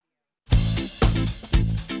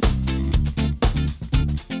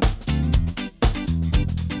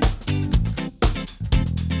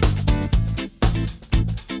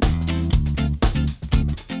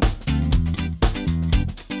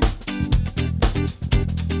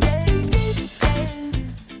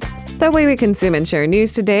The way we consume and share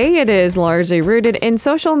news today, it is largely rooted in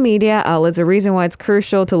social media outlets, a reason why it's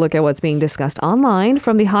crucial to look at what's being discussed online.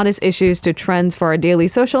 From the hottest issues to trends for our daily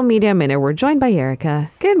social media minute, we're joined by Erica.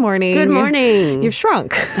 Good morning. Good morning. You've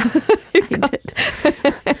shrunk. I did.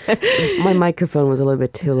 My microphone was a little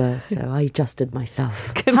bit too low, so I adjusted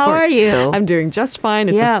myself. How are you? I'm doing just fine.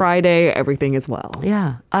 It's a Friday. Everything is well.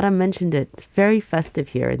 Yeah. Adam mentioned it. It's very festive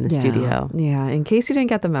here in the studio. Yeah. In case you didn't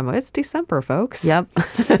get the memo, it's December, folks. Yep.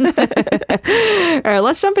 All right,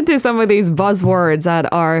 let's jump into some of these buzzwords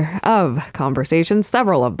that are of conversation,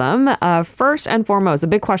 several of them. First and foremost, the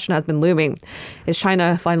big question has been looming. Is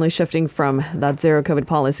China finally shifting from that zero COVID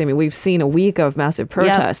policy? I mean, we've seen a week of massive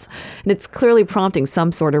protests, and it's clearly prompting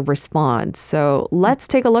some sort of response. So let's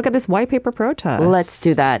take a look at this white paper protest. Let's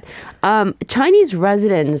do that. Chinese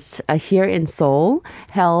residents here in Seoul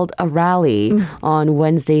held a rally on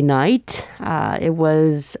Wednesday night. It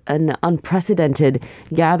was an unprecedented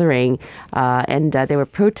gathering, and they were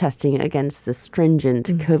protesting against the stringent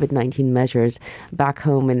COVID-19 measures back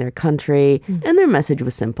home in their country. And their message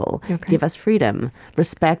was simple. Give us freedom.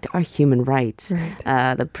 Respect our human rights.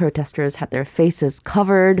 Right. The protesters had their faces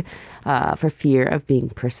covered for fear of being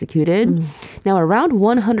persecuted. Now, around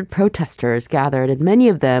 100 protesters gathered, and many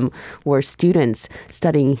of them were students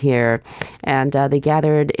studying here. And they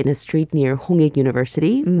gathered in a street near Hongik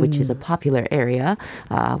University, which is a popular area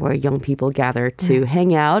where young people gather to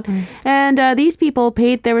hang out. And these people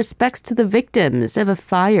paid their respects to the victims of a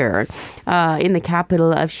fire in the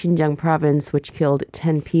capital of Xinjiang province, which killed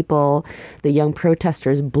 10 people. The young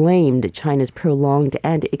protesters blamed China's prolonged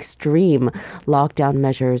and extreme lockdown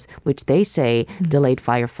measures, which they say delayed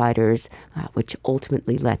firefighters, which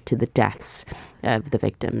ultimately led to the deaths of the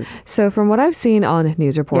victims. So from what I've seen on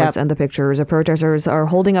news reports and the pictures, the protesters are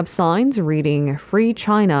holding up signs reading "Free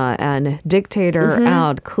China" and "Dictator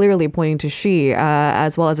out," clearly pointing to Xi,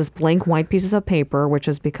 as well as this blank white pieces of paper, which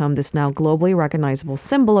has become this now globally recognizable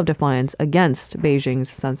symbol of defiance against Beijing's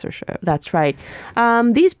censorship. That's right.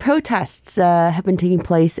 These protests have been taking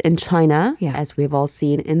place in China, as we've all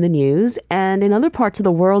seen in the news, and in other parts of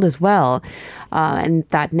the world as well. And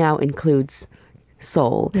that now includes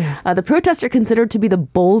Seoul. The protests are considered to be the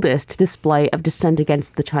boldest display of dissent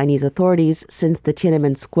against the Chinese authorities since the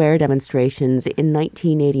Tiananmen Square demonstrations in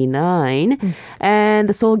 1989. And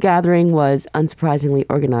the Seoul gathering was unsurprisingly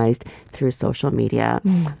organized through social media.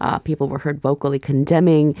 People were heard vocally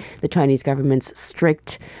condemning the Chinese government's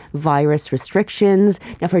strict virus restrictions.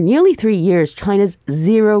 Now, for nearly 3 years, China's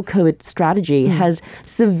zero COVID strategy has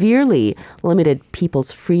severely limited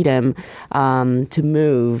people's freedom to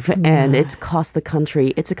move, and it's cost the country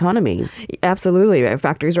its economy. Absolutely.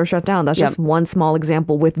 Factories were shut down. That's just one small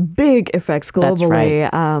example with big effects globally.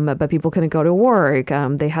 That's right. But people couldn't go to work.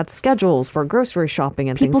 They had schedules for grocery shopping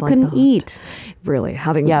and things like that. People couldn't eat. Really.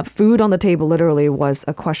 Having food on the table literally was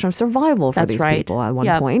a question of survival for these people at one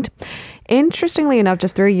point. Interestingly enough,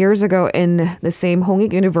 just 3 years ago in the same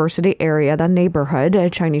Hongik University area, that neighborhood,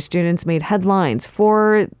 Chinese students made headlines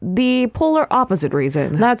for the polar opposite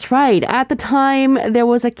reason. That's right. At the time, there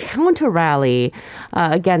was a counter rally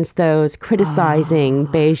against those criticizing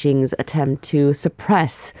Beijing's attempt to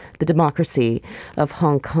suppress the democracy of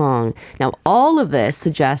Hong Kong. Now, all of this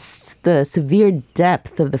suggests the severe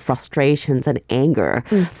depth of the frustrations and anger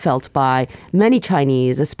felt by many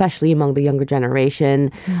Chinese, especially among the younger generation.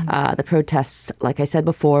 The protests, like I said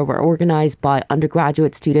before, were organized by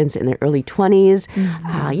undergraduate students in their early 20s.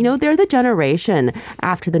 They're the generation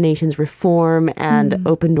after the nation's reform and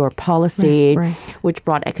open door policy, which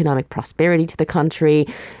brought economic prosperity to the country.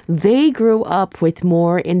 They grew up with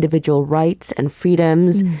more individual rights and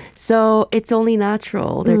freedoms. So it's only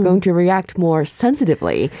natural. They're going to react more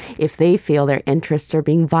sensitively if they feel their interests are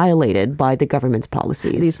being violated by the government's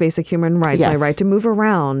policies. These basic human rights, my right to move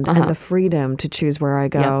around and the freedom to choose where I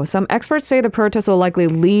go. Some experts say the protests will likely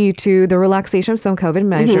lead to the relaxation of some COVID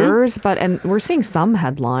measures, and we're seeing some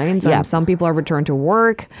headlines. Some people are returned to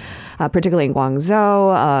work, particularly in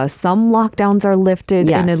Guangzhou. Some lockdowns are lifted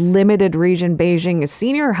in a Yes. limited region. Beijing, a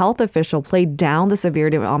senior health official, played down the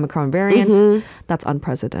severity of Omicron variants. That's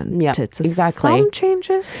unprecedented. Yeah, So exactly. some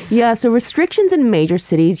changes. Yeah, so restrictions in major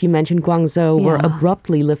cities, you mentioned Guangzhou, were Yeah.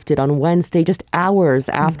 abruptly lifted on Wednesday, just hours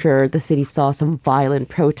after the city saw some violent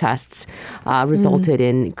protests resulted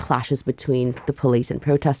in clashes between the police and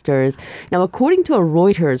protesters. Now, according to a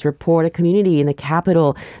Reuters report, a community in the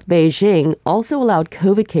capital, Beijing, also allowed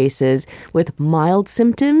COVID cases with mild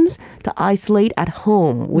symptoms to isolate at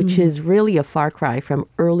home, which is really a far cry from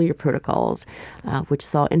earlier protocols, which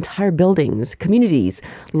saw entire buildings, communities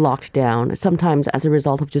locked down, sometimes as a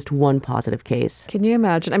result of just one positive case. Can you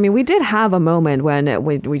imagine? I mean, we did have a moment when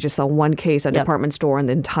we just saw one case at a department store and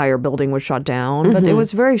the entire building was shut down, but it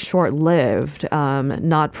was very short-lived,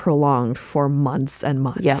 not prolonged for months and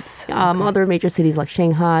months. Yes. Other major cities like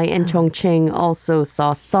Shanghai and Chongqing also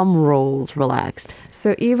saw some rules relaxed.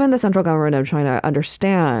 So even the central government of China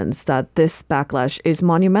understands that this backlash is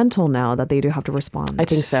monumental now, that they do have to respond. I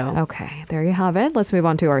think so. Okay, there you have it. Let's move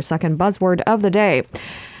on to our second buzzword of the day.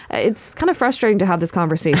 It's kind of frustrating to have this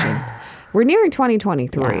conversation. We're nearing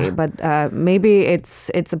 2023, but maybe it's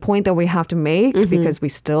a point that we have to make because we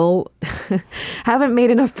still haven't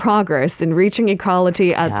made enough progress in reaching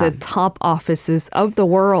equality at the top offices of the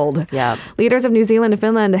world. Yeah. Leaders of New Zealand and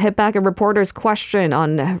Finland hit back a reporter's question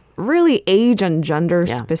on really age and gender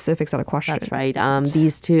specific set of questions. That's right.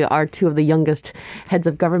 These two are two of the youngest heads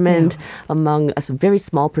of government among a very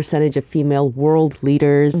small percentage of female world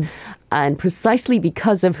leaders. And precisely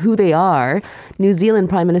because of who they are, New Zealand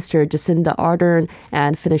Prime Minister Jacinda Ardern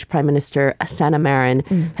and Finnish Prime Minister Sanna Marin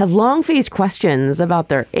have long faced questions about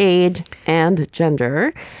their age and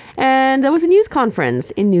gender. And there was a news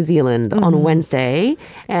conference in New Zealand on Wednesday,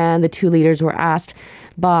 and the two leaders were asked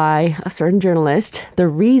by a certain journalist the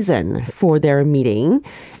reason for their meeting.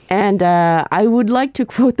 And I would like to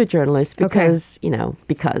quote the journalist because,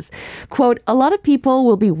 quote, a lot of people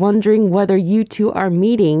will be wondering whether you two are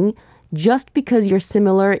meeting just because you're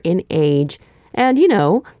similar in age and,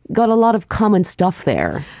 got a lot of common stuff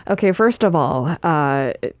there. Okay, first of all,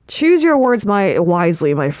 choose your words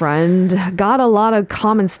wisely, my friend. Got a lot of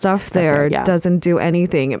common stuff there. right, yeah. Doesn't do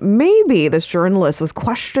anything. Maybe this journalist was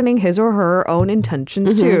questioning his or her own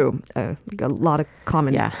intentions too. Got a lot of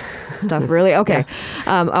common stuff, really. Okay.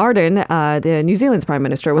 Ardern, the New Zealand's prime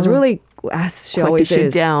minister, was really, as she Quick always to shoot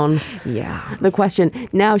is. down Yeah. the question.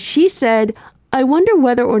 Now, she said, I wonder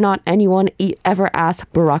whether or not anyone ever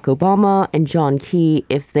asked Barack Obama and John Key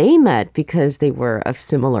if they met because they were of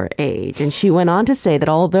similar age. And she went on to say that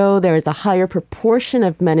although there is a higher proportion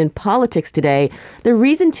of men in politics today, the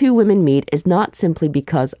reason two women meet is not simply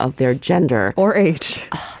because of their gender. Or age.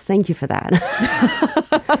 Oh, thank you for that.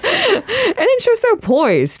 And she was so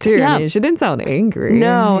poised, too. Yeah. I mean, she didn't sound angry.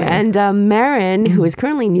 No, and Marin, who is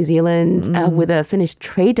currently in New Zealand with a Finnish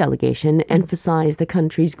trade delegation, emphasized the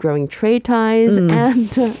country's growing trade ties.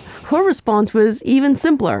 And her response was even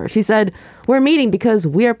simpler. She said, we're meeting because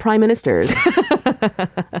we're prime ministers.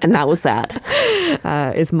 And that was that.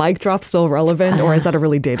 Is mic drop still relevant, or is that a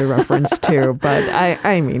really dated reference too? But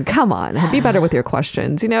I mean, come on, be better with your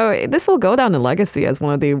questions. This will go down in legacy as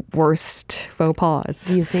one of the worst faux pas.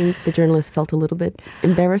 Do you think the journalist felt a little bit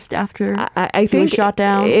embarrassed after I he think was shot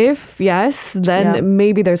down? If yes, then Yeah.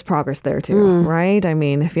 maybe there's progress there too, right? I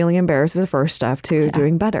mean, feeling embarrassed is the first step to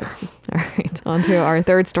doing better. All right, on to our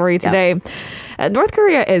third story today. North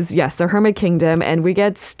Korea is, yes, a hermit kingdom, and we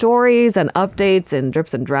get stories and updates and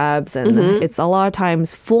drips and drabs, and it's a lot of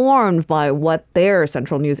times formed by what their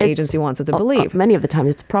central news agency wants us to believe. Many of the times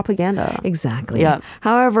it's propaganda. Exactly. Yeah.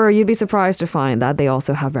 However, you'd be surprised to find that they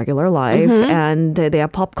also have regular life and they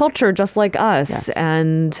have pop culture just like us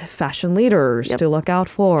and fashion leaders to look out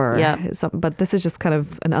for. Yep. But this is just kind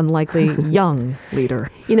of an unlikely young leader.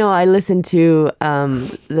 I listened to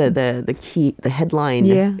the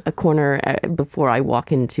headline a corner before I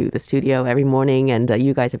walk into the studio every morning, and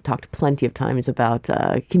you guys have talked plenty of times about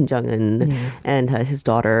Kim Jong-un and his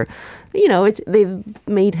daughter. They've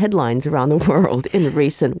made headlines around the world in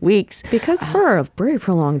recent weeks. Because for a very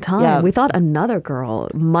prolonged time, we thought another girl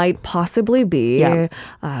might possibly be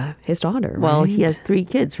his daughter. Well, right? he has 3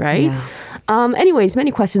 kids, right? Yeah. Anyways,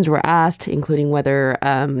 many questions were asked, including whether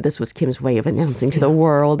this was Kim's way of announcing to the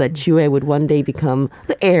world that Chue would one day become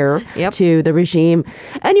the heir to the regime.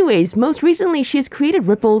 Anyways, most recently, she has created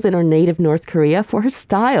ripples in her native North Korea for her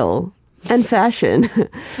style. and fashion.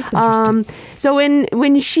 So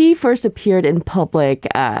when she first appeared in public,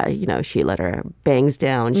 she let her bangs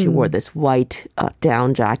down. She wore this white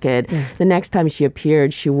down jacket. Yeah. The next time she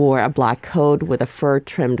appeared, she wore a black coat with a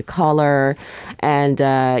fur-trimmed collar. And,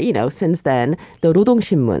 since then, the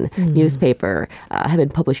노동신문 newspaper have been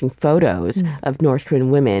publishing photos of North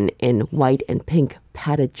Korean women in white and pink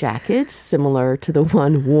padded jackets, similar to the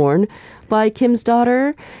one worn by Kim's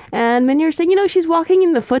daughter. And many are saying, she's walking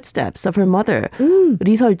in the footsteps of her mother.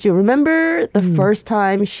 Lee Seol-ju, remember the first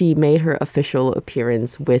time she made her official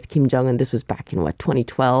appearance with Kim Jong-un? This was back in,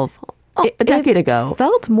 2012? A decade ago.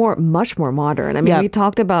 Felt much more modern. I mean, we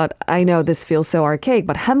talked about, I know this feels so archaic,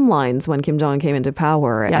 but hemlines when Kim Jong-un came into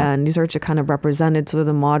power. Yeah. And these are kind of represented sort of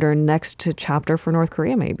the modern next chapter for North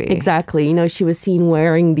Korea, maybe. Exactly. She was seen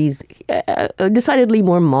wearing these decidedly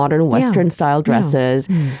more modern Western style dresses.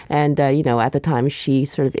 And, at the time, she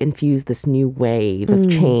sort of infused this new wave of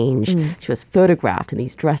change. She was photographed in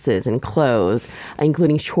these dresses and clothes,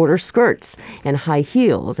 including shorter skirts and high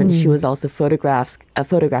heels. And she was also photographed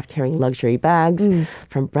carrying luxury bags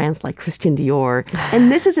from brands like Christian Dior.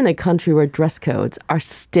 And this is in a country where dress codes are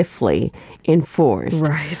stiffly enforced.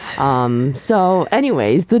 Right. So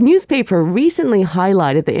anyways, the newspaper recently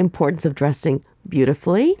highlighted the importance of dressing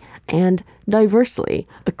beautifully and diversely,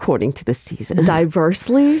 according to the season.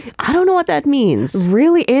 Diversely? I don't know what that means.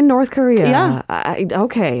 Really, in North Korea? Yeah.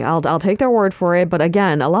 Okay, I'll take their word for it. But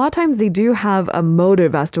again, a lot of times they do have a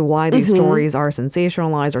motive as to why these stories are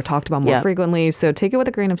sensationalized or talked about more frequently. So take it with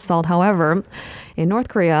a grain of salt. However, in North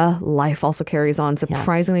Korea, life also carries on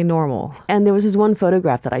surprisingly normal. And there was this one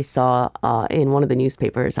photograph that I saw in one of the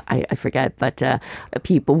newspapers. I forget, but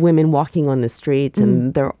women walking on the streets,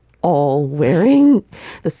 and they're all wearing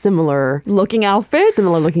the similar looking outfit,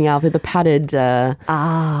 the padded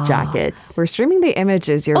jackets. We're streaming the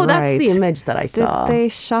images. You're right. Oh, that's the image that I saw. Did they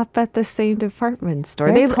shop at the same department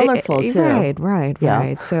store? Very colorful too.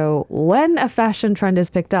 Right. So when a fashion trend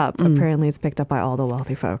is picked up, apparently it's picked up by all the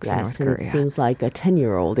wealthy folks in North Korea. It seems like a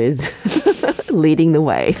 10-year-old is leading the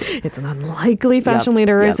way. It's an unlikely fashion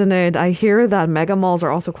leader, isn't it? I hear that mega malls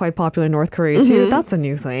are also quite popular in North Korea too. That's a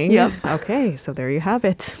new thing. Yep. Okay, so there you have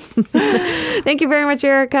it. Thank you very much,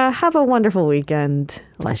 Erica. Have a wonderful weekend.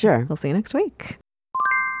 Pleasure. We'll see you next week.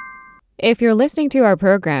 If you're listening to our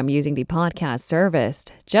program using the podcast service,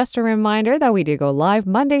 just a reminder that we do go live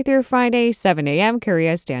Monday through Friday, 7 a.m.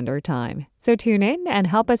 Korea Standard Time. So tune in and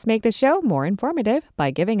help us make the show more informative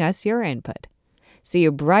by giving us your input. See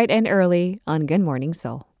you bright and early on Good Morning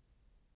Seoul.